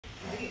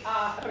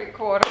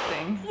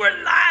Recording.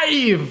 We're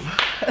live!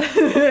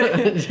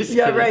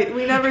 Yeah, right.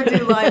 We never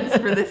do lives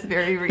for this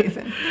very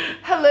reason.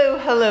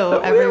 Hello,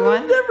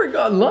 everyone. We've never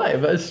gone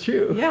live, that's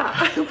true. Yeah,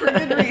 for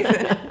good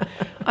reason.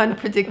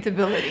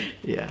 Unpredictability.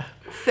 Yeah.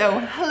 So,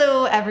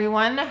 hello,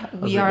 everyone.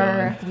 We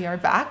are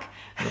back.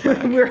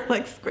 We're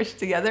like squished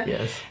together.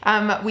 Yes.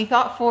 We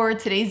thought for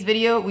today's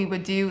video we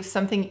would do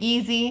something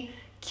easy,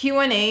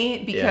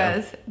 Q&A,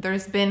 because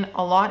there's been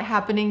a lot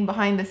happening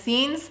behind the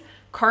scenes.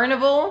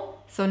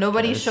 Carnival, so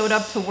nobody showed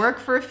up to work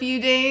for a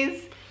few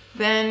days.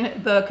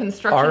 Then the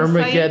construction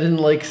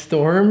Armageddon-like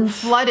storms.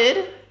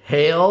 Flooded.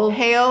 Hail.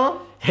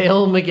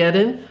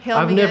 Hail-mageddon.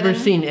 I've never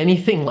seen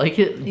anything like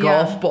it.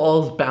 Golf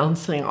balls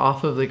bouncing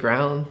off of the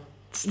ground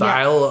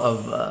style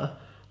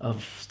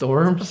of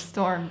storms.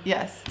 Storm,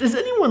 yes. Does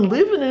anyone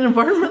live in an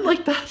environment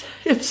like that?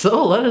 If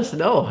so, let us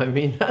know. I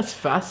mean, that's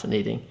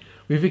fascinating.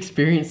 We've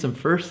experienced some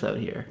firsts out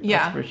here. Yeah,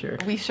 that's for sure.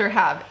 We sure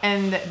have.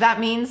 And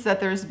that means that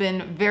there's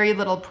been very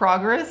little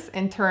progress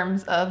in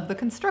terms of the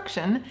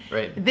construction.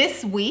 Right.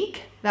 This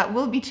week, that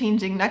will be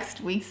changing next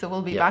week, so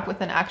we'll be back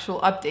with an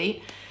actual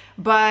update.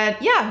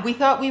 But yeah, we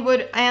thought we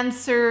would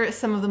answer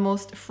some of the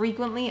most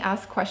frequently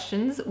asked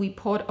questions. We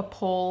put a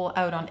poll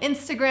out on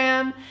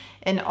Instagram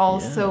and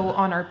also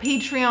on our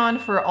Patreon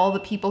for all the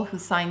people who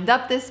signed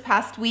up this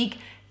past week.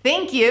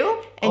 Thank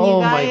you. And oh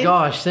you guys, my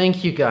gosh,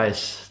 thank you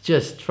guys.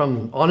 Just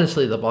from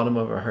honestly the bottom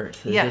of our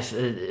hearts.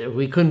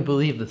 We couldn't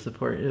believe the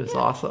support. It was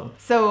awesome.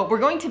 So we're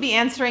going to be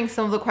answering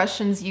some of the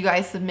questions you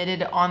guys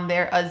submitted on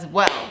there as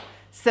well.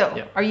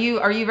 So are you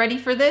ready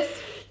for this?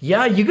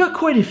 Yeah, you got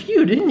quite a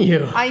few, didn't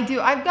you? I do.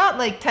 I've got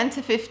like 10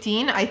 to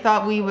 15. I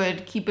thought we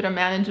would keep it a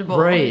manageable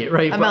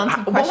amount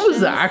of questions. What was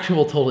the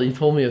actual total? You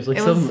told me it was like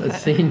some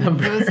insane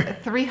number. It was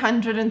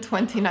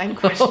 329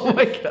 questions. Oh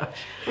my gosh.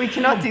 We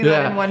cannot do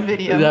that in one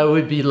video. That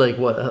would be like,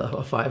 what,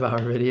 a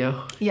 5-hour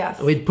video? Yes.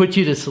 We'd put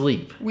you to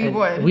sleep. We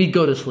would. We'd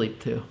go to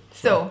sleep too.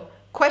 So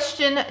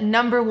question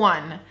number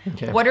 1.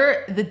 Okay. What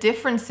are the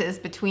differences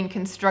between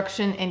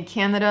construction in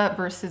Canada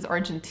versus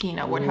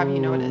Argentina? What have you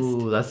noticed?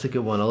 Ooh, that's a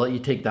good one. I'll let you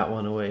take that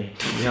one away.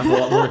 You have a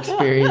lot more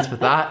experience with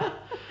that.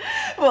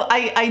 Well,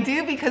 I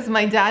do because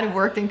my dad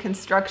worked in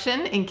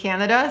construction in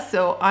Canada,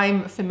 so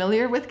I'm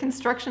familiar with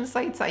construction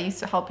sites. I used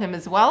to help him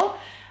as well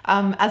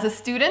as a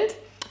student.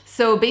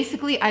 So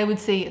basically, I would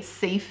say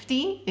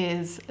safety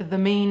is the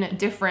main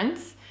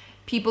difference.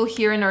 People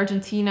here in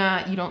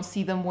Argentina, you don't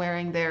see them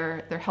wearing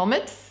their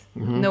helmets.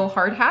 No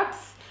hard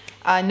hats,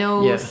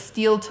 no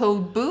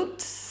steel-toed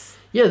boots.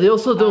 Yeah, they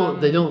also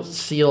don't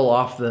seal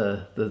off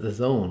the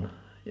zone.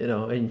 You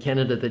know, in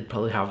Canada they'd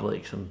probably have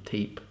like some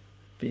tape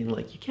being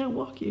like, you can't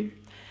walk here.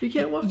 You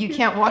can't walk. You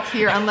can't walk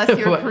here unless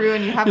you're a crew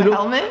and you have a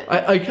helmet.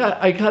 I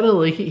kind of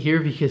like it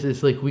here because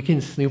it's like we can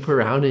snoop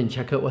around and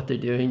check out what they're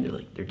doing. They're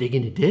like, they're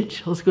digging a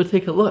ditch. Let's go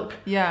take a look.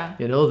 Yeah.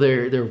 You know,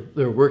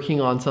 they're working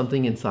on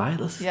something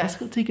inside. Let's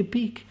go take a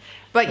peek.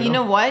 But you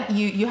know what?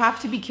 You have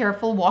to be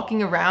careful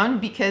walking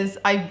around because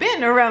I've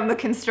been around the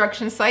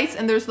construction sites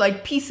and there's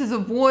like pieces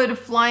of wood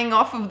flying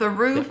off of the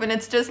roof and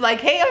it's just like,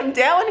 hey, I'm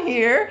down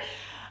here.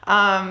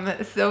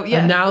 So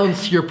yeah.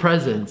 Announce your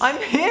presence. I'm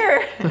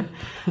here.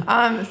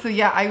 So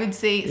yeah, I would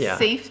say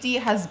safety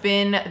has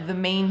been the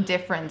main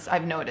difference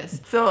I've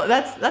noticed. So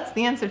that's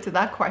the answer to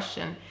that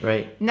question.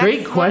 Right.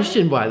 Great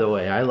question, by the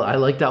way. I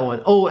like that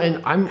one. Oh,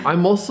 and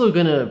I'm also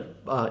gonna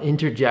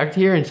interject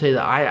here and say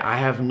that I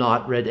have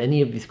not read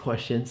any of these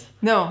questions.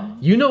 No.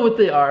 You know what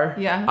they are.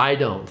 Yeah. I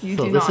don't. You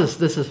so do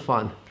this is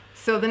fun.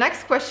 So the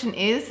next question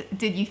is,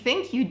 did you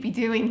think you'd be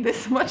doing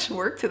this much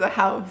work to the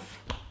house?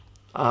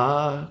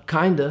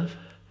 Kind of.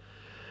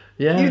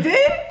 Yeah. You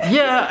did?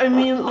 Yeah,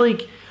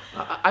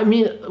 I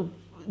mean,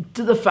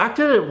 to the fact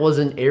that it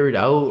wasn't aired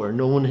out or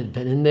no one had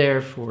been in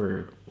there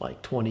for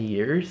like 20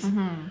 years,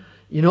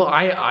 you know,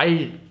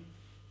 I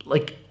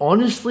like,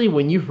 honestly,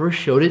 when you first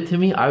showed it to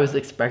me, I was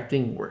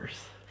expecting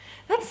worse.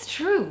 That's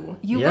true.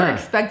 You were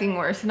expecting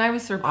worse, and I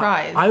was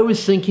surprised. I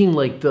was thinking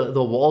like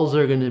the walls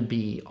are gonna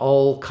be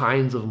all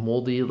kinds of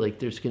moldy, like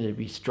there's gonna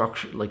be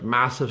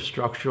massive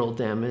structural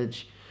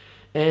damage.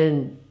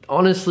 And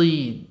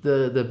honestly,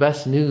 the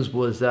best news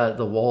was that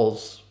the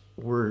walls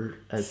were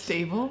as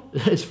stable,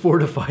 as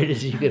fortified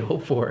as you could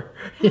hope for.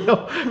 You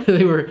know,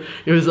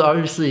 it was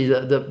obviously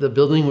the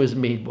building was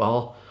made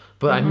well.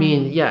 But I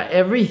mean, yeah,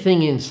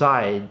 everything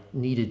inside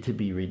needed to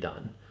be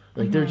redone.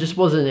 Like there just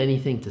wasn't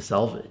anything to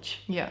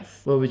salvage.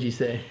 Yes. What would you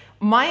say?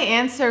 My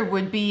answer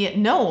would be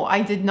no,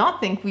 I did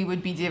not think we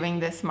would be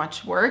doing this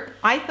much work.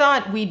 I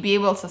thought we'd be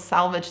able to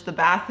salvage the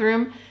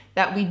bathroom,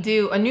 that we'd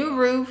do a new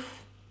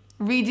roof,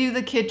 redo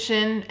the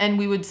kitchen, and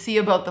we would see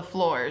about the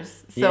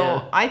floors.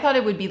 So I thought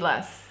it would be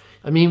less.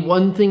 I mean,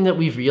 one thing that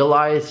we've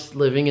realized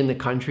living in the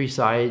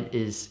countryside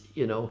is,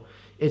 you know,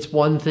 it's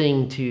one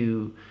thing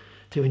to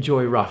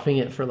enjoy roughing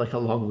it for like a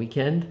long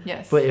weekend.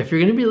 Yes. But if you're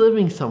going to be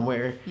living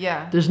somewhere,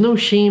 there's no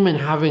shame in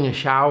having a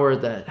shower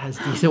that has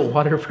decent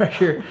water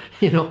pressure,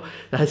 you know,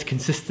 that has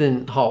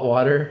consistent hot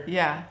water.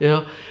 Yeah. You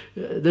know,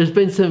 there's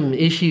been some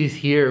issues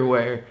here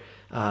where,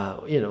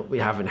 you know, we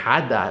haven't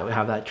had that. We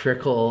have that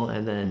trickle,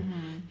 and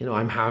then, you know,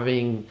 I'm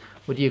having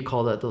what do you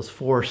call that? Those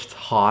forced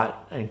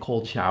hot and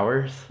cold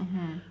showers.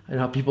 And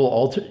how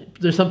people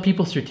there's some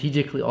people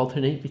strategically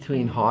alternate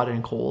between hot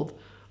and cold.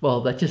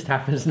 Well, that just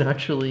happens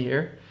naturally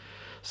here.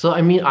 So,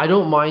 I mean, I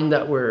don't mind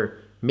that we're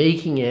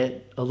making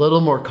it a little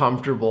more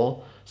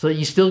comfortable so that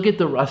you still get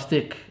the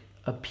rustic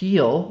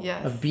appeal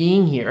of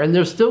being here. And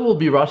there still will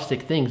be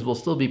rustic things. We'll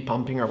still be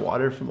pumping our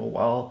water from a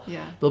well.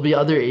 There'll be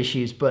other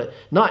issues, but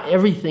not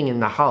everything in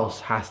the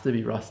house has to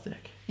be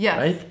rustic. Yes.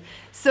 Right?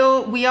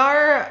 So we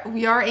are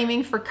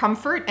aiming for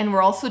comfort, and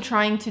we're also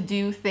trying to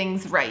do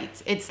things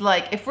right. It's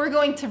like, if we're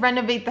going to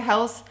renovate the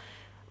house,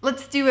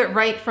 let's do it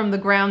right from the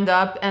ground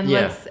up, and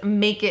let's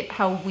make it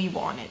how we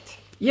want it.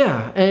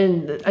 Yeah,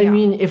 and I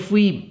mean, if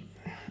we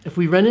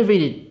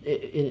renovate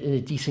it in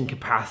a decent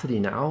capacity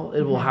now,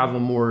 it will have a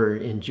more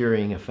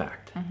enduring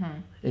effect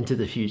into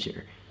the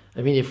future.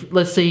 I mean, if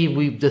let's say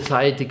we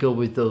decide to go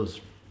with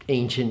those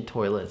ancient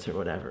toilets or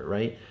whatever,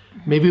 right?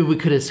 Maybe we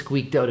could have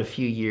squeaked out a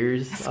few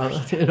years,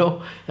 you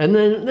know, and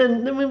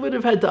then we would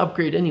have had to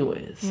upgrade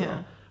anyways.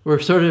 So we're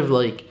sort of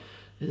like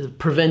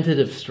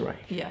preventative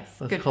strike.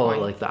 Yes, let's call it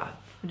like that.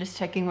 I'm just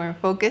checking we're in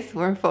focus.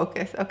 We're in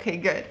focus. Okay,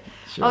 good.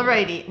 Sure.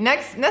 Alrighty.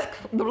 Next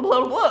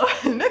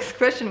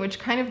question, which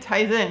kind of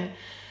ties in.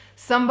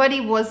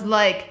 Somebody was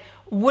like,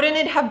 wouldn't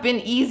it have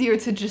been easier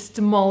to just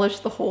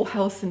demolish the whole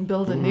house and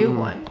build a new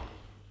one?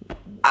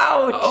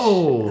 Ouch!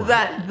 Oh,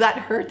 that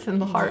hurts in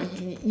the heart.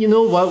 You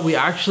know what?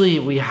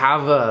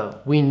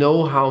 We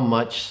know how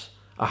much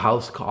a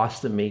house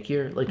costs to make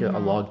here, like a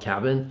log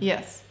cabin.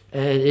 Yes.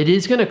 And it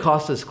is going to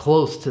cost us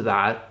close to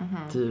that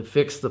to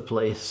fix the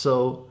place.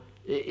 So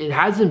it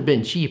hasn't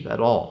been cheap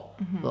at all.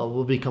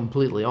 We'll be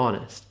completely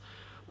honest.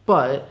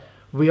 But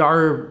we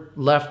are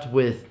left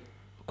with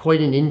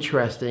quite an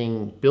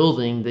interesting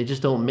building. They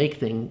just don't make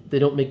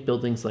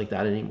buildings like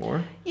that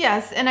anymore.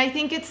 Yes, and I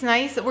think it's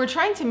nice that we're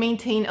trying to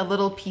maintain a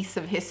little piece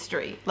of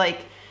history.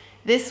 Like,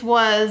 this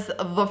was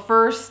the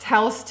first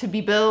house to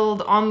be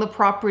built on the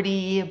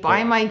property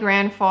by my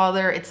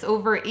grandfather. It's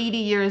over 80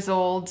 years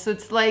old. So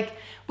it's like,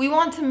 we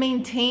want to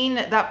maintain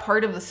that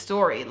part of the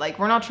story. Like,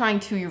 we're not trying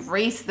to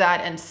erase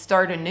that and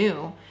start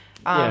anew.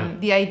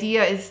 The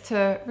idea is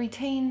to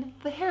retain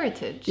the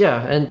heritage.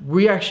 Yeah, and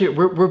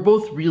we're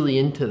both really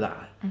into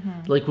that.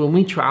 Like, when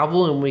we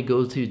travel and we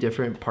go to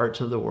different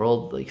parts of the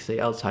world, like say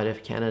outside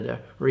of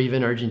Canada or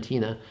even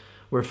Argentina,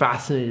 we're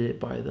fascinated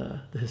by the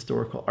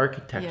historical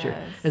architecture.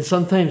 Yes. And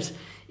sometimes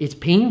it's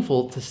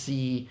painful to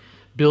see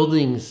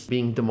buildings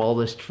being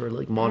demolished for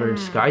like modern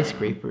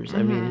skyscrapers.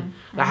 I mean,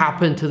 that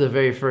happened to the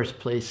very first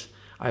place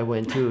I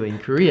went to in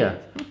Korea,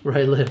 where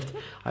I lived.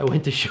 I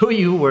went to show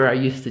you where I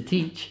used to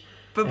teach.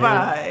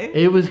 Bye-bye.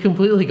 It was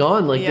completely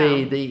gone. Like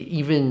they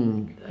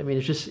even, I mean,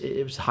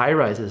 it was high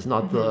rises,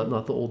 not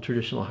the old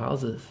traditional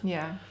houses.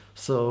 Yeah.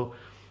 So,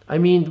 I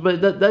mean,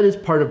 but that is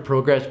part of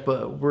progress.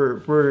 But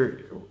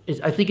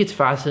I think it's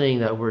fascinating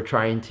that we're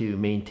trying to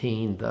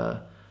maintain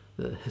the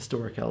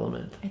historic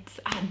element. It's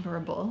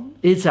admirable.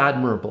 It's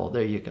admirable.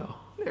 There you go.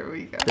 There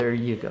we go. There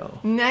you go.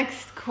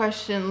 Next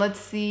question. Let's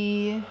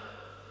see.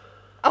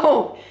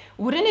 Oh,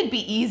 wouldn't it be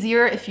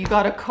easier if you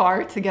got a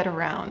car to get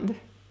around?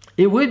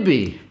 It would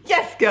be.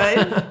 Yes,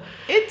 guys.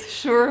 It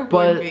sure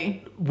would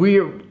be. We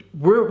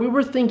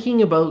were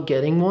thinking about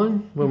getting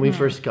one when we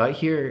first got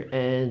here,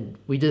 and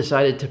we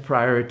decided to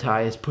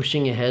prioritize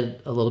pushing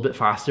ahead a little bit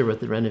faster with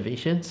the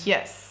renovations.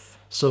 Yes.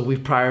 So we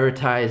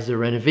prioritized the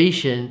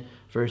renovation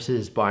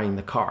versus buying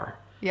the car.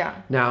 Yeah.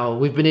 Now,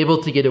 we've been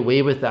able to get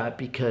away with that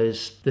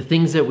because the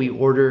things that we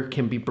order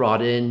can be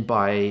brought in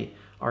by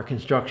our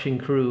construction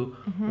crew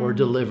or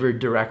delivered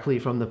directly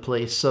from the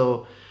place.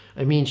 So,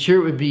 I mean,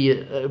 sure,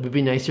 it would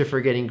be nicer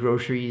for getting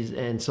groceries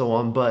and so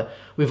on, but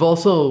we've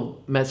also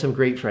met some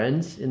great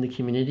friends in the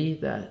community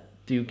that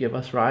do give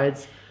us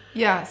rides.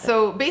 Yeah,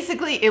 so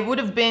basically it would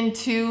have been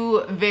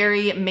two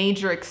very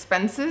major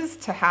expenses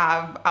to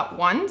have at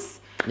once.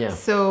 Yeah.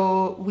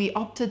 So we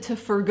opted to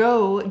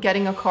forgo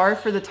getting a car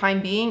for the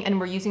time being, and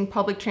we're using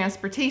public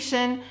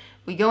transportation.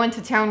 We go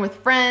into town with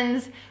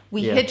friends,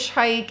 we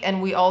hitchhike,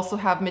 and we also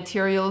have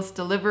materials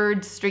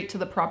delivered straight to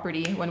the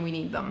property when we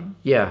need them.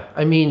 Yeah,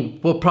 I mean,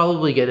 we'll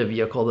probably get a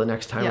vehicle the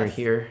next time we're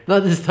here.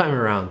 Not this time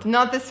around.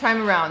 Not this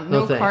time around.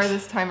 No car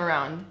this time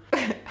around.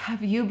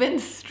 Have you been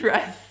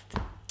stressed?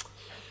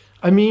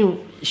 I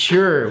mean,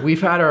 sure,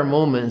 we've had our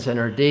moments and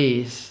our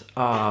days.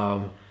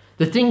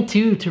 The thing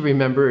too to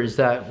remember is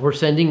that we're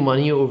sending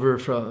money over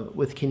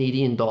with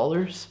Canadian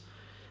dollars,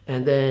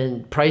 and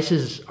then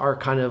prices are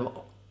kind of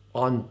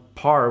on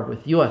par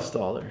with US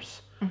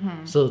dollars.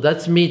 So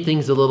that's made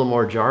things a little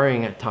more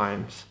jarring at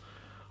times.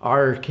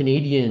 Our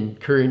Canadian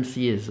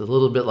currency is a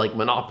little bit like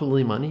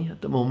monopoly money at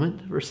the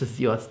moment versus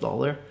the US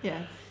dollar.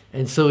 Yes.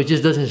 And so it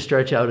just doesn't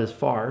stretch out as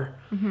far.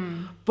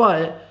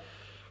 But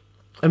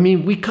I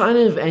mean, we kind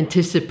of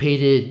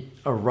anticipated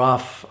a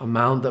rough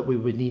amount that we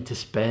would need to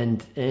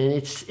spend, and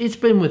it's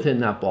been within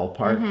that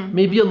ballpark.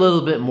 Maybe a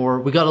little bit more.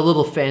 We got a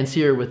little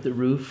fancier with the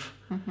roof.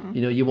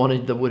 You know, you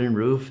wanted the wooden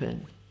roof,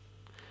 and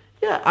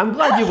yeah, I'm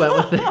glad you went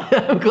with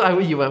it. I'm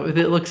glad you went with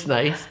it. It looks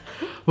nice.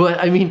 But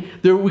I mean,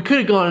 we could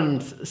have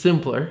gone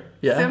simpler.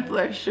 Yeah.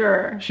 Simpler,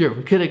 sure. Sure,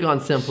 we could have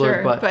gone simpler,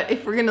 Sure, but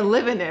if we're gonna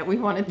live in it, we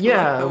want it to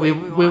yeah, look the way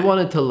we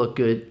wanted to look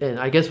good, and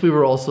I guess we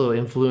were also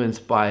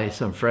influenced by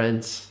some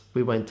friends.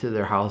 We went to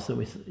their house,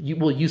 and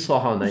you saw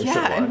how nice it was.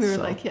 Yeah, and we were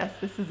like, yes,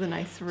 this is a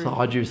nice room. So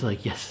Audrey was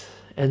like, yes,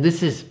 and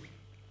this is,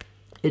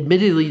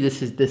 admittedly,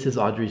 this is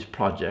Audrey's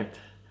project,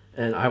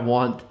 and I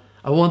want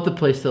the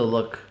place to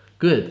look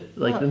good,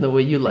 like in the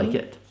way you like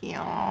it.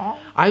 Yeah.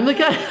 I'm the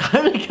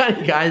kind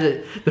of guy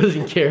that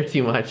doesn't care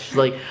too much.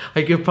 Like,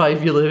 I could probably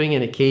be living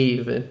in a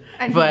cave, and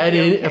if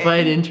I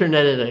had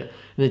internet in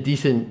a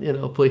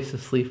decent place to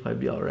sleep, I'd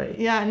be all right.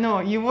 Yeah, no,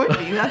 you would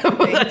be. That's the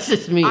thing. That's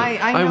just me.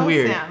 I know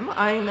weird. Sam.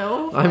 I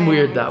know. I'm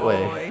weird that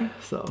boy. way.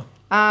 So.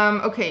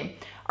 Okay.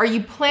 Are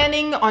you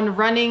planning on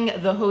running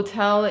the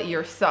hotel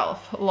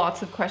yourself?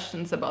 Lots of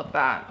questions about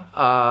that.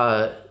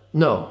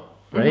 No.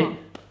 Right.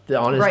 Mm-hmm. The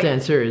honest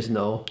answer is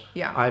no.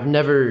 Yeah. I've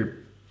never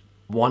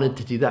wanted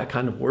to do that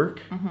kind of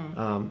work.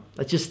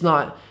 Mm-hmm. It's just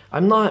not.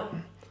 I'm not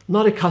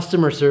a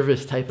customer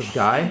service type of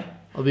guy.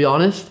 I'll be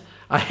honest.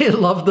 I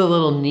love the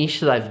little niche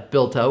that I've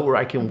built out where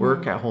I can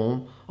work at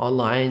home,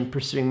 online,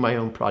 pursuing my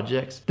own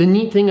projects. The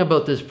neat thing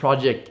about this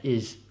project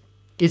is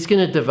it's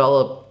going to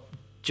develop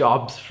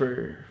jobs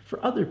for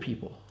other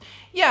people.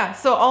 Yeah,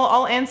 so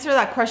I'll answer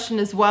that question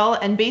as well.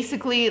 And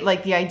basically,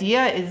 like, the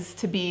idea is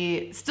to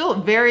be still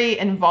very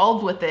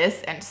involved with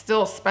this and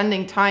still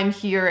spending time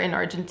here in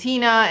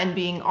Argentina and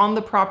being on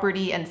the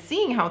property and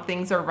seeing how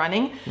things are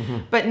running,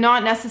 but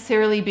not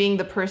necessarily being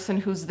the person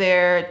who's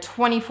there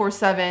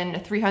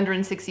 24/7,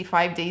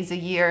 365 days a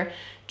year,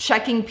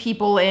 checking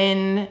people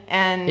in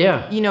and,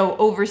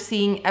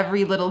 overseeing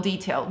every little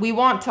detail. We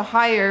want to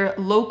hire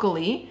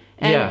locally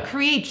and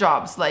create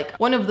jobs. Like,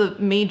 one of the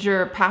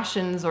major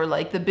passions or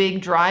like the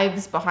big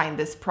drives behind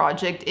this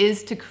project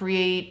is to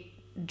create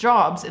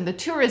jobs in the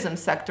tourism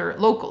sector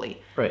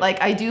locally. Right.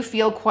 Like, I do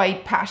feel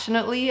quite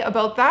passionately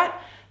about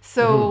that.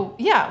 So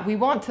we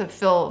want to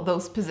fill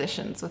those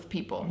positions with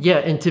people. Yeah,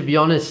 and to be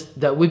honest,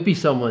 that would be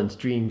someone's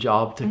dream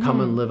job, to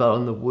come and live out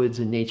in the woods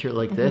and nature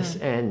like this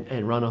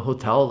and run a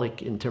hotel,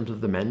 like, in terms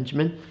of the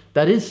management.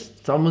 That is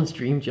someone's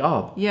dream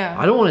job. Yeah.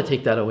 I don't want to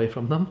take that away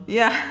from them.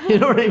 Yeah. You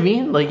know what I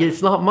mean? Like,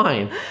 it's not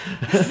mine.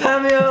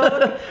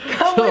 Samuel,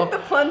 come with the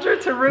plunger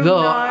to room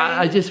 9.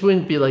 I just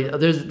wouldn't be like,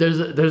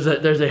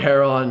 there's a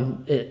hair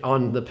on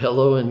the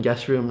pillow in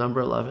guest room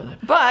number 11.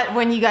 But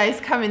when you guys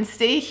come and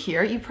stay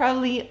here, you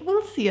probably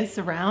will see us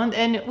around,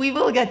 and we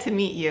will get to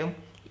meet you,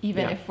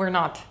 even if we're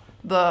not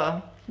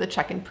the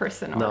check-in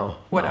person or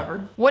whatever.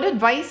 No. What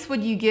advice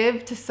would you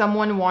give to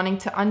someone wanting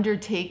to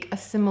undertake a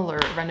similar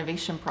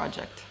renovation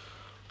project?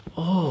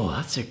 Oh,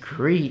 that's a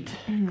great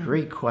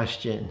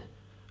question.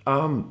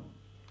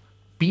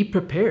 Be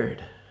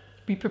prepared.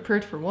 Be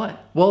prepared for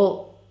what?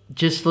 Well,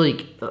 just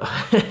like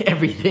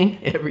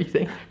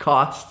everything,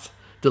 costs,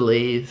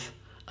 delays,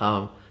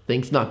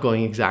 things not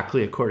going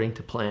exactly according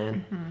to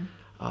plan,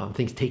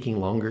 things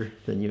taking longer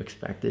than you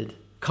expected.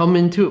 Come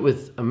into it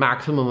with a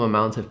maximum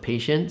amount of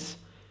patience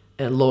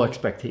and low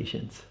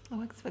expectations.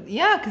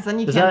 Yeah, because then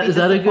you can't be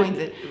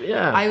disappointed.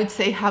 Yeah. I would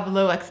say have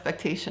low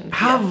expectations.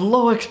 Have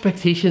low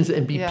expectations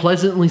and be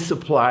pleasantly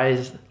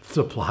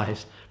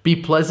be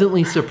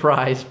pleasantly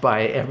surprised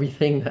by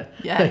everything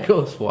that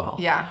goes well.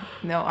 Yeah,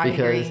 no, I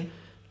agree.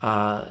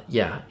 Because,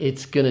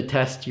 it's going to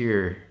test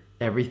your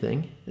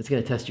everything. It's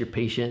going to test your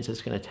patience.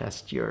 It's going to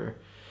test your...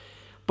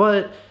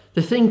 But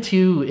the thing,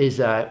 too, is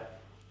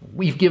that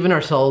we've given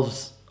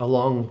ourselves a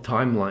long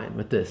timeline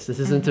with this. This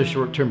isn't a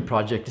short-term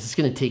project. This is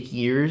going to take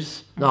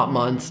years, not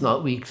months,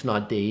 not weeks,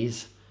 not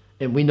days.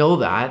 And we know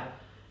that.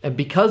 And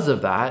because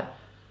of that,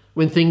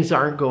 when things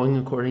aren't going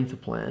according to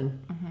plan,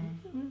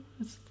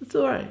 it's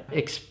all right.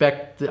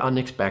 Expect the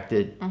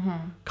unexpected.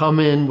 Come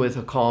in with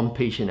a calm,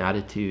 patient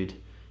attitude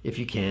if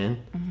you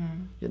can.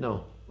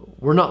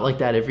 We're not like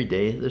that every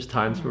day. There's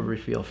times where we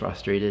feel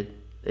frustrated,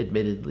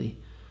 admittedly.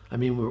 I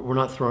mean, we're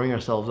not throwing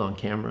ourselves on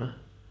camera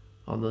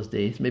on those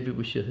days. Maybe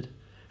we should.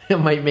 It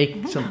might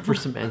make for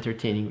some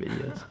entertaining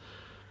videos.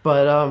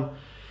 But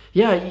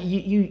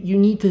you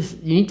need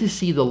to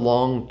see the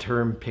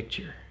long-term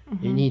picture.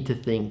 You need to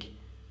think,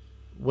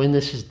 when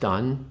this is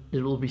done,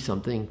 it will be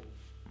something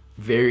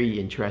very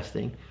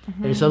interesting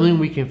and something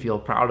we can feel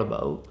proud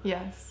about.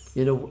 Yes.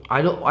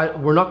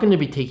 We're not going to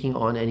be taking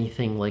on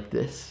anything like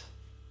this.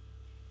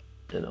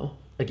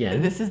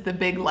 Again. This is the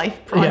big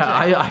life project.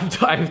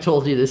 Yeah, I've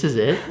told you this is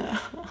it.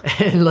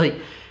 And like,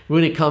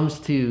 when it comes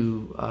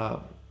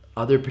to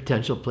other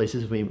potential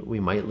places we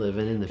might live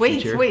in the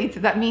future. Wait,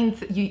 that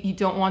means you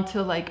don't want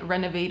to like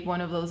renovate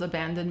one of those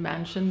abandoned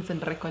mansions in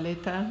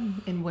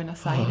Recoleta in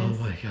Buenos Aires? Oh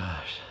my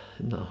gosh,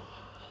 no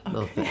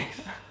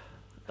thanks.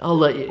 I'll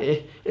let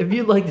you, if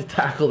you'd like to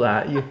tackle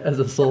that as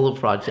a solo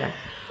project.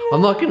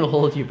 I'm not going to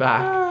hold you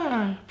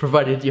back,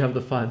 provided you have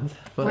the funds.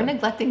 But... We're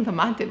neglecting the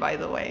mate, by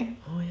the way.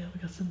 Oh yeah, we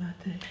got some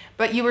mate.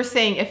 But you were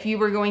saying if you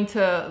were going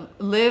to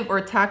live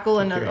or tackle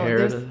another...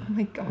 Oh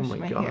my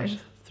gosh, hairs.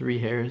 3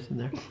 hairs in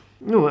there.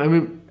 No, I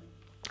mean,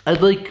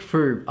 I'd like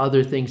for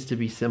other things to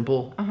be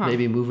simple,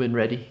 maybe move-in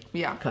ready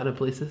kind of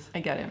places. I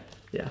get it.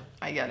 Yeah.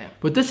 I get it.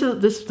 But this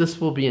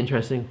will be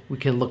interesting. We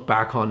can look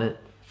back on it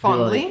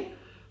Fondly. Like,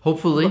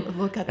 hopefully.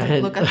 Look at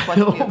what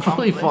we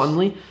hopefully accomplished.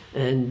 fondly,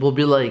 and we'll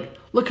be like,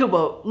 look at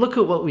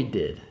what we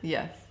did.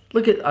 Yes.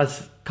 Look at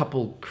us,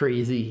 couple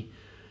crazy,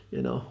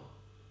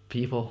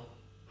 people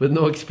with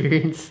no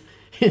experience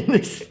in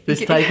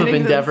this type of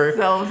endeavor.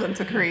 Themselves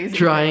into crazy.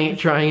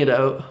 Trying it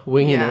out,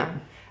 winging it.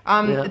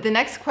 The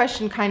next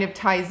question kind of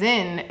ties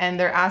in, and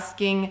they're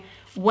asking,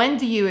 when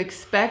do you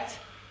expect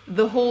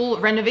the whole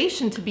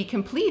renovation to be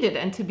completed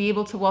and to be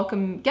able to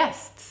welcome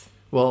guests?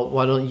 Well,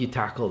 why don't you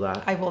tackle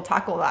that? I will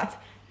tackle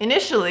that.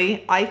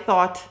 Initially, I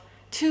thought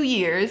 2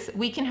 years.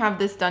 We can have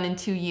this done in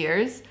 2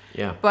 years.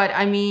 Yeah. But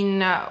I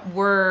mean,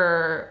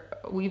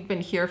 we've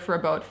been here for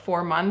about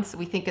 4 months.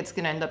 We think it's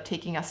going to end up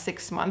taking us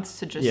 6 months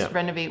to just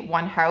renovate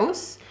one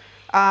house.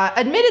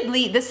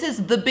 Admittedly, this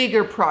is the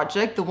bigger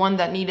project, the one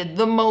that needed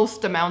the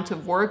most amount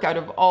of work out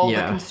of all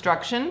the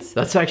constructions.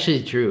 That's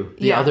actually true.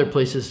 The other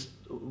places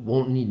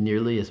won't need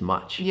nearly as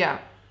much. Yeah.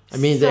 I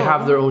mean, they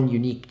have their own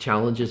unique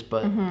challenges,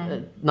 but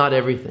not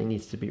everything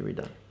needs to be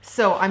redone.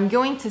 So I'm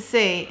going to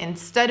say,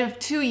 instead of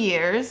 2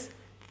 years,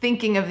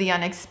 thinking of the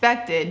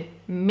unexpected,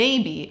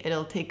 maybe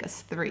it'll take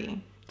us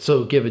 3.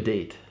 So give a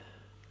date.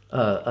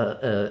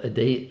 A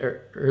date,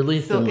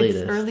 earliest and latest.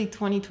 So it's early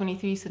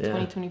 2023, so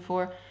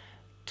 2024.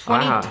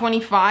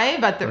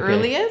 2025 at the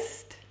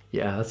earliest?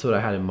 Yeah, that's what I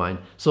had in mind.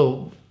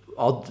 So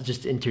I'll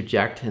just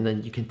interject, and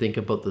then you can think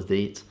about the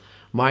dates.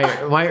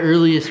 My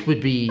earliest would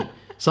be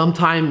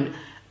sometime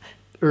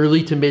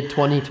early to mid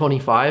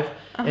 2025,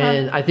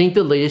 and I think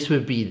the latest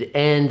would be the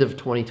end of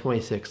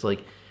 2026,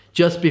 like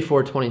just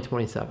before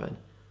 2027.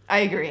 I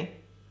agree.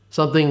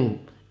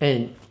 Something,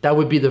 and that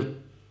would be the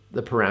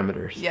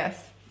parameters.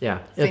 Yes. Yeah.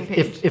 Same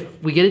page.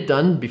 If we get it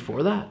done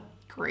before that,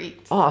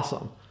 great.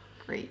 Awesome.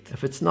 Great.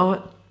 If it's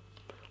not,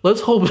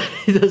 let's hope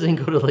it doesn't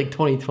go to like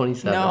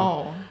 2027.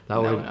 No.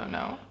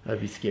 No.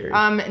 That'd be scary.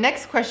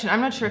 Next question.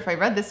 I'm not sure if I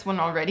read this one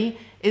already.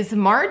 Is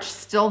March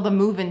still the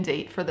move-in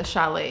date for the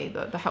chalet,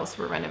 the house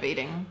we're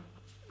renovating?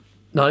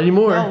 Not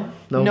anymore.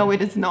 No,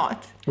 it is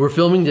not. We're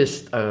filming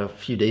this a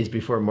few days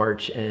before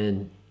March,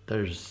 and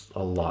there's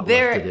a lot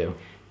left to do.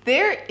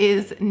 There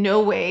is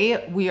no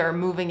way we are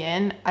moving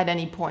in at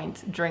any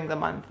point during the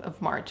month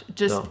of March.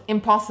 Just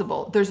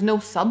impossible. There's no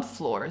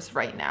subfloors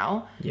right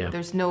now. Yeah.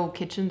 There's no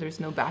kitchen. There's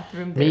no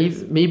bathroom.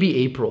 Maybe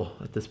April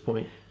at this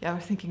point. Yeah, I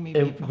was thinking maybe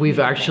April.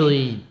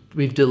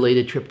 We've delayed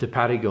a trip to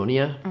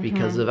Patagonia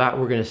because of that.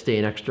 We're going to stay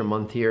an extra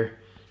month here.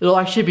 It'll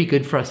actually be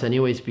good for us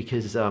anyways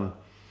because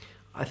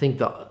I think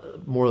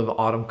more of the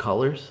autumn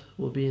colors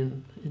will be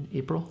in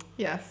April.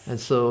 Yes. And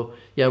so,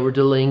 we're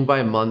delaying by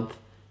a month.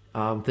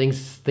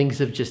 Things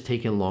have just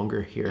taken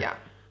longer here. Yeah.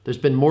 There's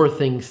been more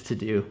things to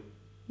do.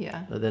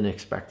 Yeah. Than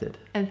expected.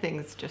 And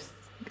things just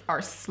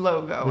are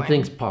slow going. And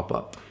things pop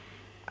up.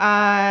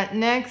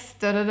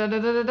 Next,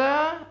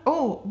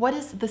 Oh, what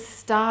is the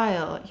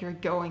style you're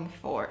going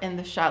for in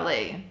the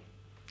chalet?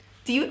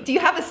 Do you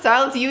have a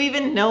style? Do you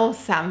even know,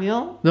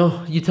 Samuel?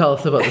 No, you tell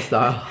us about the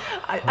style.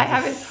 I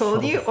haven't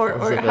told you,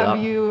 or have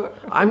you?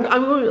 I'm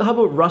going. How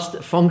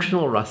about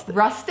functional rustic?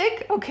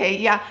 Rustic? Okay,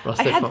 yeah.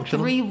 Rustic, I had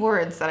functional? 3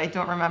 words that I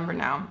don't remember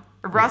now.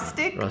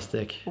 Rustic.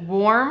 Rustic.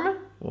 Warm.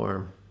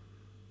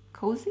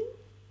 Cozy.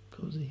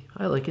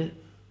 I like it.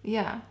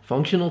 Yeah.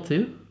 Functional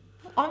too.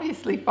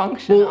 Obviously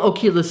functional. Well,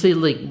 okay. Let's say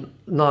like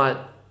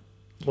not.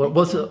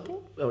 What's the?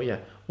 Oh yeah.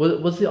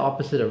 What's the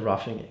opposite of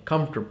roughing it?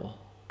 Comfortable.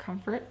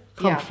 Comfort.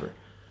 Comfort.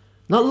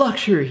 Not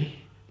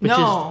luxury. Which is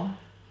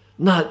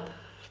not.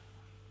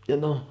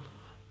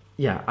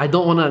 Yeah. I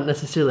don't want to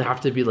necessarily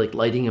have to be like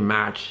lighting a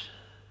match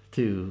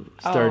to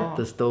start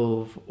the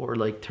stove or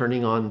like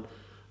turning on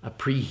a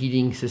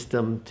preheating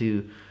system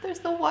to.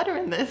 There's no water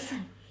in this.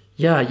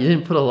 Yeah, you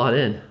didn't put a lot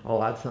in.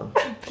 I'll add some.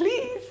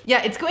 Please.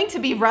 Yeah, it's going to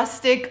be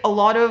rustic, a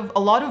lot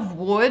of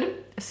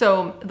wood.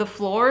 So the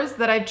floors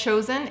that I've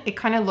chosen, it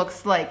kind of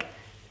looks like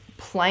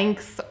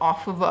planks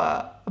off of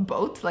a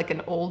boat, like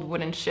an old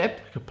wooden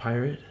ship. Like a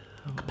pirate?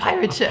 A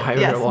pirate ship,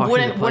 yes.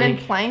 Wooden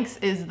planks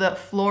is the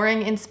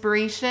flooring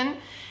inspiration.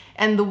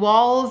 And the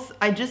walls,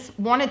 I just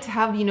wanted to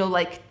have,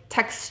 like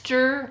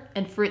texture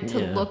and for it to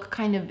look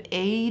kind of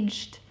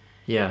aged.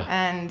 Yeah.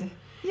 And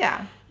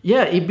yeah.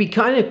 Yeah, it'd be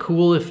kind of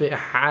cool if it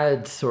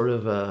had sort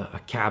of a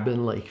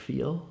cabin-like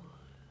feel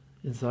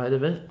inside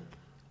of it.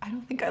 I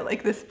don't think I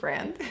like this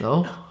brand.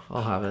 No?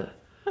 I'll have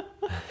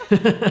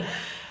it.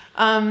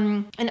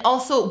 And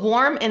also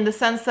warm in the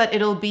sense that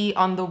it'll be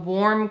on the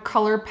warm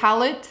color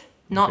palette,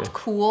 not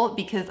cool,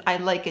 because I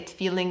like it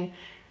feeling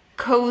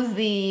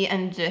cozy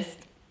and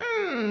just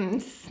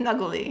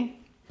snuggly.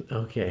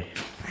 Okay.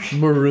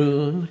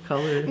 Maroon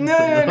color?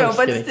 No,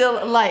 but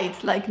still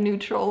light, like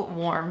neutral,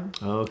 warm.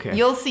 Okay.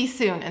 You'll see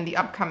soon in the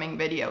upcoming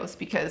videos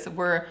because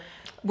we're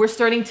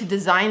starting to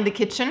design the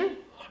kitchen.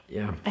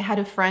 Yeah. I had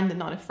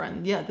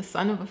the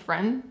son of a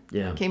friend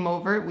came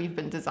over. We've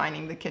been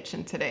designing the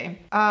kitchen today.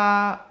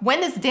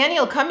 When is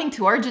Daniel coming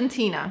to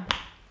Argentina?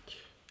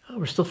 Oh,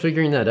 we're still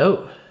figuring that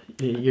out.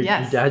 Your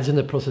dad's in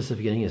the process of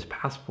getting his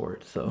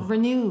passport, so.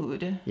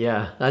 Renewed.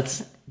 Yeah,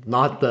 that's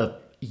not the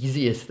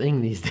easiest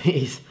thing these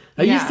days.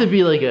 It used to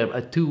be like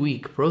a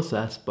 2-week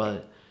process,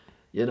 but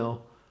you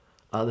know,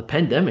 the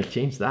pandemic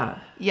changed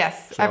that.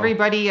 Yes, So,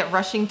 everybody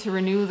rushing to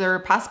renew their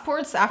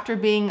passports after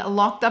being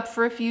locked up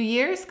for a few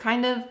years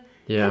kind of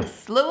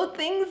slowed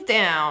things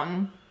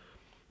down.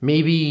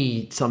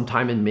 maybe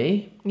sometime in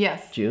May.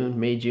 Yes.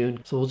 May,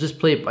 June. So we'll just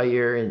play it by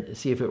ear and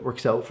see if it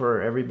works out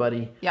for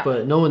everybody. Yeah.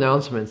 But no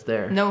announcements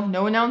there.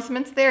 No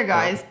announcements there,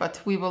 guys,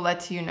 but we will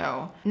let you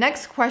know.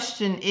 Next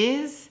question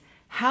is,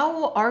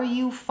 how are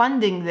you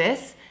funding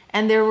this?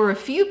 And there were a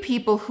few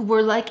people who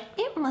were like,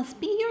 it must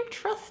be your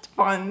trust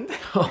fund.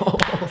 Oh,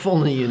 if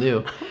only you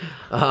knew.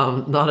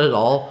 Not at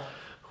all.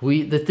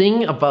 The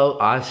thing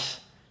about us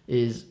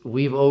is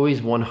we've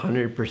always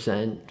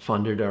 100%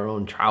 funded our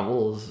own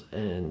travels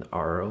and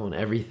our own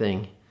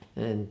everything.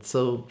 And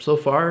so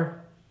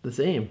far, the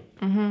same.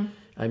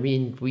 I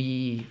mean,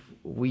 we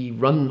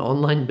run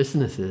online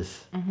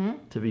businesses,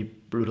 to be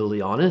brutally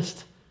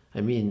honest.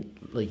 I mean,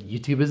 like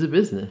YouTube is a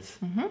business.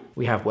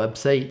 We have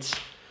websites.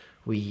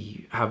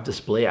 We have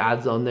display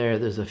ads on there.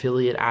 There's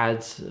affiliate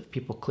ads.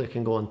 People click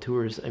and go on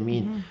tours. I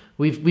mean,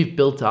 we've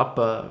built up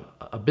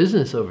a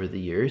business over the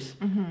years,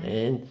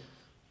 and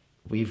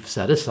we've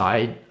set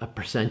aside a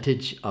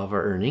percentage of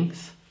our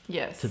earnings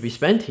to be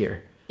spent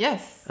here.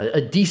 Yes.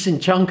 A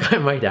decent chunk, I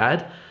might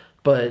add,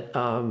 but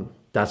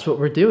that's what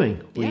we're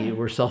doing.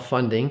 We're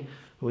self-funding.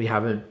 We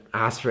haven't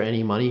asked for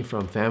any money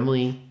from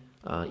family,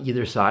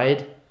 either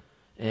side,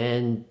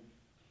 and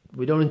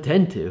we don't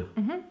intend to.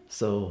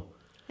 So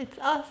it's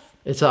us.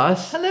 It's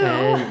us. Hello.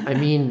 And I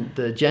mean,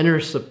 the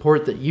generous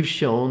support that you've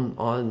shown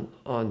on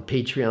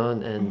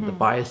Patreon and the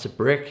Buy Us a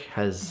Brick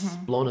has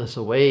blown us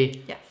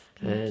away. Yes.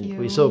 And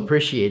we so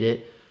appreciate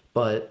it.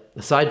 But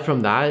aside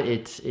from that,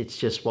 it's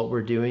just what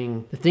we're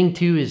doing. The thing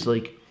too is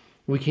like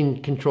we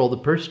can control the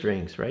purse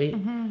strings, right?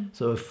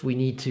 So if we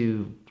need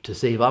to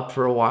save up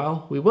for a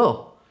while, we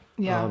will.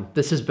 Yeah.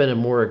 This has been a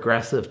more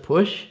aggressive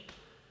push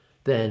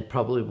than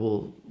probably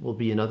will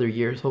be in other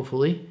years,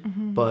 hopefully.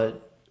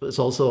 But it's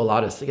also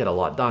allowed us to get a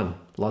lot done.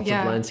 Lots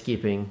of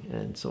landscaping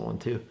and so on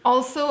too.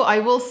 Also, I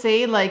will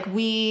say, like,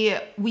 we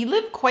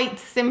live quite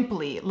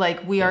simply.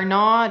 Like, we are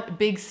not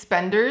big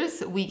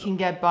spenders. We can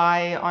get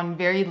by on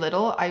very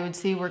little. I would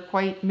say we're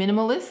quite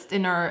minimalist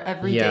in our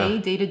everyday,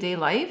 day-to-day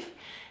life.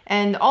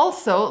 And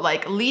also,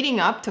 like, leading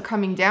up to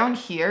coming down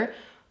here,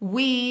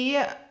 we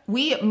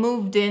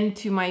moved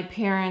into my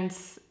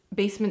parents'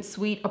 basement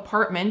suite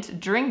apartment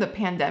during the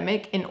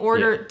pandemic in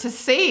order to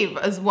save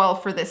as well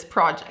for this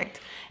project.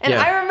 And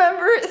I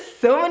remember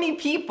so many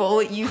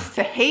people used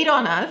to hate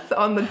on us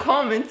on the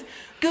comments,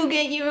 go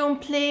get your own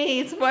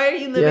place, why are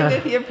you living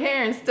with your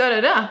parents,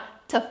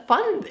 to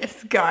fund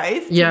this,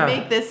 guys, to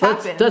make this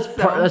happen.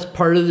 That's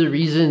part of the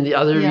reason. The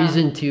other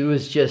reason too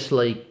is just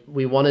like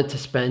we wanted to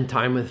spend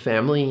time with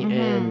family,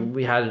 and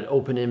we had an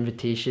open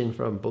invitation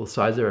from both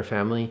sides of our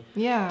family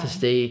to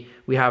stay.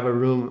 We have a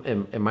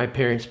room in my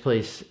parents'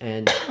 place,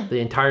 and the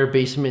entire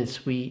basement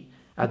suite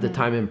at the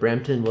time in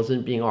Brampton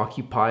wasn't being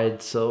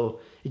occupied, so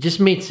it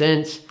just made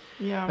sense.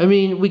 I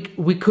mean,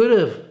 we could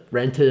have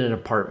rented an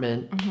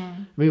apartment.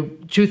 I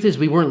mean, truth is,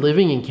 we weren't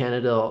living in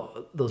Canada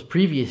those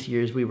previous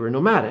years. We were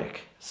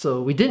nomadic,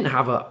 so we didn't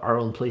have our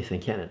own place in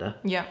Canada.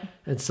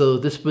 And so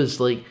this was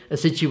like a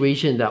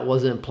situation that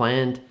wasn't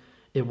planned.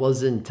 It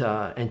wasn't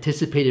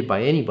anticipated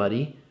by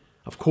anybody,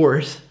 of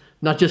course,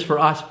 not just for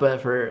us,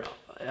 but for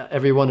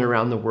everyone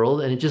around the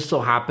world. And it just so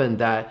happened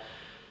that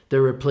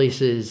there were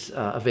places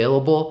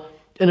available.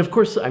 And of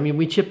course, I mean,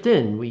 we chipped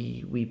in.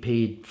 We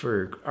paid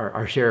for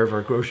our share of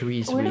our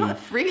groceries. We're not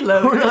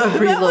freeloaders. We're not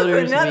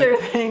freeloaders. That was another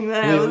thing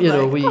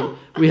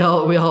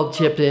that we helped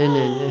chip in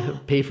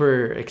and pay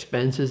for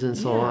expenses and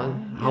so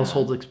on,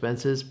 household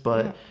expenses.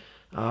 But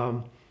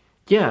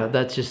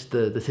that's just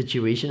the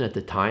situation at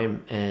the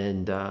time,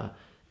 and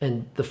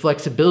the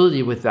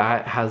flexibility with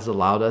that has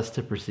allowed us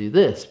to pursue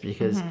this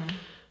because,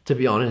 to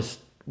be honest,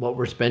 what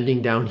we're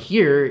spending down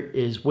here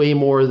is way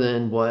more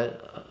than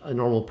what a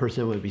normal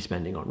person would be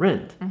spending on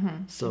rent.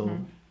 So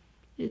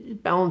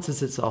it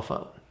balances itself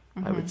out,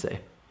 I would say.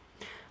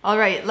 All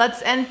right,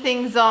 let's end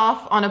things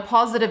off on a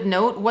positive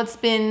note. What's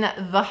been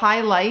the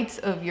highlight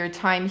of your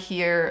time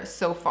here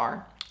so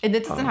far? And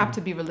it doesn't have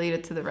to be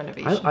related to the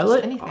renovation.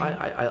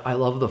 I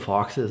love the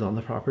foxes on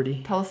the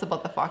property. Tell us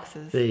about the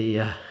foxes.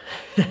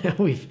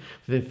 We've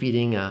been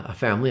feeding a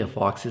family of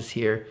foxes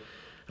here.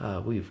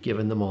 We've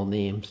given them all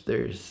names.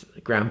 There's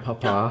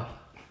Grandpapa.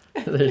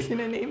 There's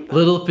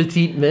Little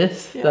Petite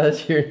Miss.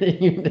 That's your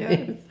name.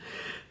 Yes.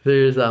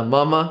 There's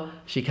Mama.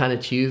 She kind of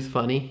chews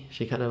funny.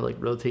 She kind of like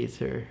rotates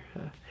her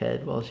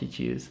head while she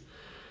chews.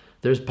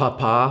 There's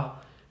Papa,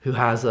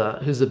 who's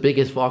the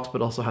biggest fox,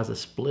 but also has a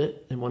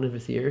split in one of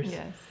his ears.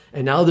 Yes.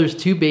 And now there's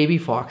 2 baby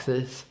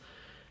foxes,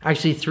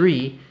 actually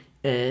 3,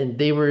 and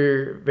they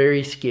were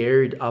very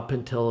scared up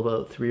until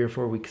about 3 or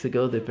 4 weeks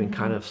ago. They've been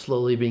kind of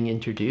slowly being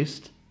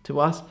introduced to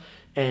us,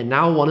 and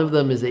now one of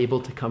them is able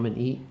to come and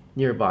eat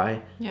nearby,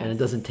 and it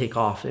doesn't take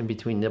off in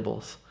between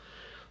nibbles.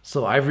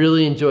 So I've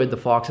really enjoyed the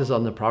foxes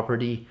on the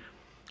property.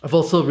 I've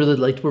also really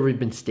liked where we've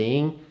been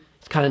staying.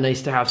 it's kind of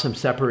nice to have some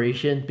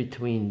separation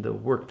between the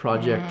work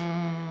project.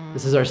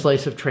 This is our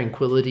slice of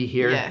tranquility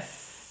here.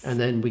 Yes. And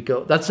then we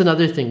go, that's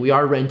another thing. We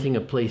are renting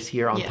a place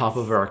here on top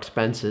of our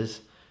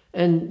expenses.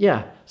 And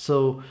yeah,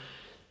 so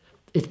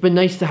it's been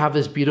nice to have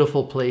this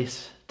beautiful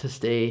place to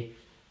stay.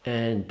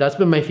 And that's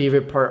been my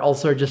favorite part.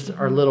 Also, just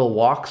our little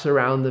walks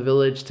around the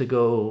village to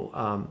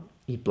go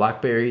eat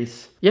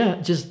blackberries. Yeah,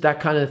 just that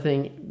kind of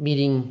thing.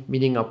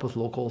 Meeting up with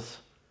locals.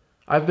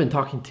 I've been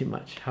talking too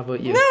much. How about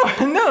you?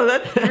 No,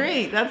 that's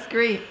great. That's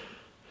great.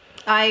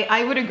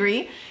 I would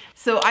agree.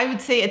 So I would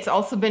say it's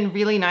also been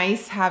really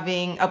nice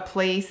having a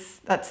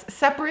place that's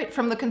separate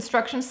from the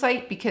construction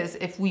site, because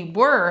if we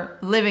were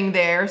living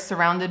there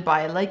surrounded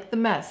by like the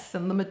mess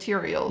and the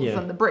materials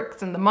and the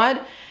bricks and the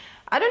mud,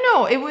 I don't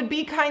know, it would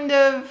be kind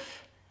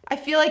of, I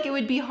feel like it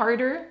would be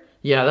harder.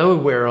 Yeah, that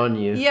would wear on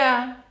you.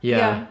 Yeah.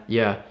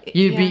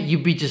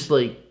 You'd be just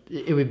like,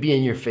 it would be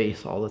in your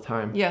face all the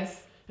time.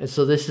 Yes. And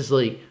so this is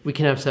like, we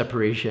can have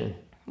separation.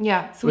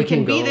 Yeah, so we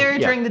can be go, there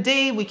during the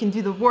day, we can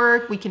do the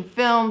work, we can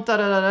film,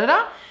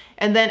 da-da-da-da-da.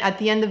 And then at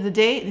the end of the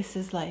day, this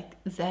is like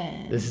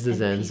zen. This is the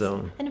zen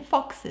zone. And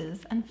foxes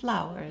and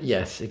flowers.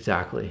 Yes,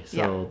 exactly.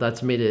 So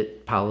that's made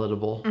it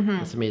palatable.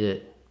 That's made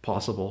it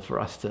possible for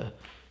us to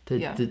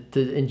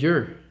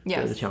endure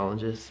the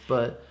challenges.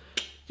 But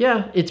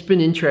yeah, it's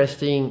been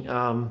interesting.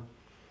 I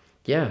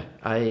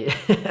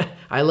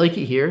I like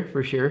it here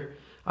for sure.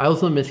 I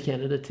also miss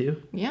Canada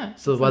too. Yeah.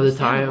 So by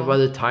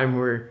the time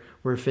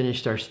we're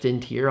finished our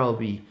stint here, I'll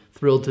be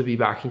thrilled to be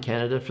back in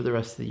Canada for the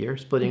rest of the year,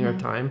 splitting our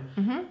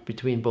time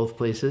between both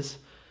places.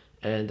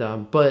 And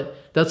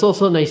but that's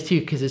also nice too,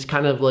 because it's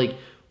kind of like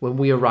when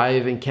we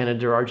arrive in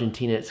Canada or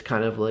Argentina, it's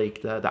kind of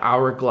like the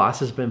hourglass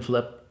has been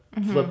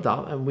flipped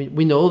up, and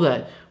we know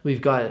that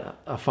we've got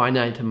a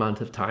finite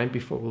amount of time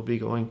before we'll be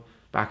going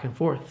back and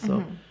forth.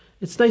 So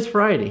it's nice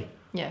variety.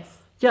 Yes.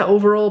 Yeah,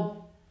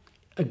 overall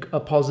a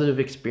positive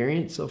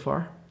experience so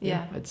far.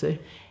 Yeah, I'd say.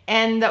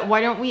 And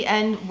why don't we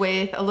end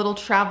with a little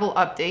travel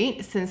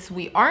update, since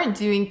we aren't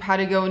doing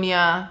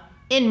Patagonia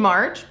in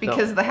March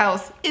because the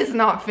house is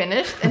not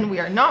finished and we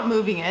are not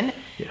moving in.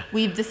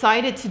 We've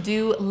decided to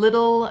do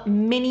little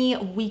mini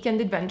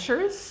weekend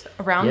adventures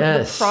around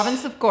the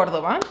province of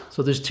Córdoba.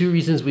 So there's two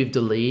reasons we've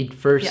delayed.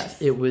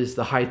 First, it was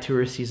the high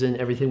tourist season.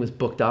 Everything was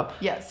booked up.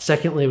 Yes.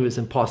 Secondly, it was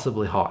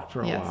impossibly hot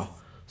for a while.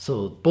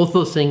 So both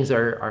those things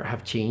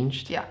have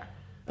changed. Yeah.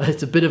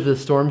 It's a bit of the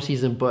storm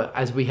season, but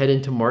as we head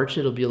into March,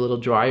 it'll be a little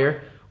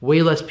drier,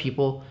 way less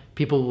people.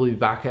 People will be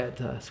back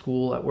at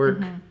school, at work.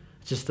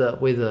 It's just the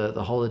way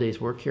the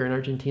holidays work here in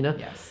Argentina.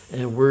 Yes.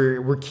 And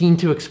we're keen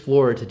to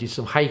explore, to do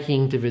some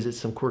hiking, to visit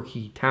some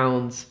quirky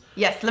towns.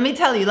 Yes, let me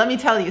tell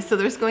you. So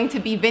there's going to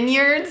be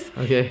vineyards.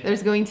 Okay.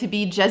 There's going to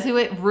be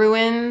Jesuit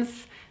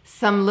ruins,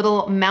 some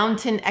little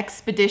mountain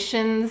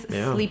expeditions,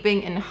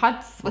 sleeping in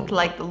huts with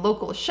like the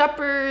local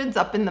shepherds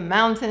up in the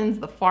mountains,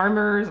 the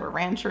farmers or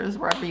ranchers,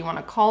 wherever you want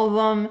to call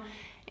them.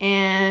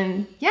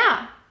 And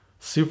yeah.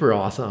 Super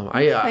awesome.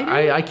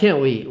 I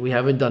can't wait. We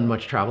haven't done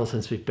much travel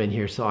since we've been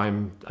here. So I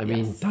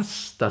mean,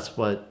 that's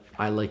what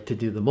I like to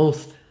do the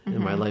most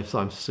in my life. So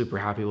I'm super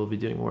happy we'll be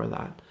doing more of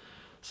that.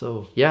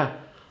 So yeah,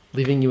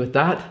 leaving you with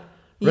that.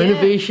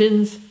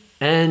 Renovations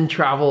and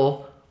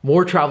travel.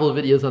 More travel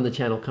videos on the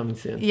channel coming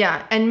soon.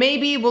 Yeah, and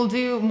maybe we'll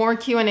do more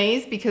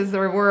Q&As because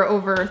there were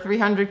over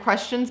 300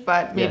 questions,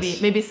 but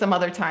maybe some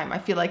other time. I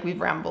feel like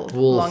we've rambled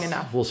long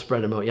enough. We'll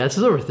spread them out. Yeah, this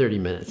is over 30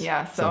 minutes.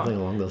 Yeah, so something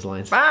along those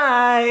lines.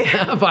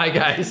 Bye. Bye,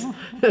 guys.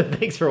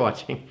 Thanks for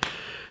watching.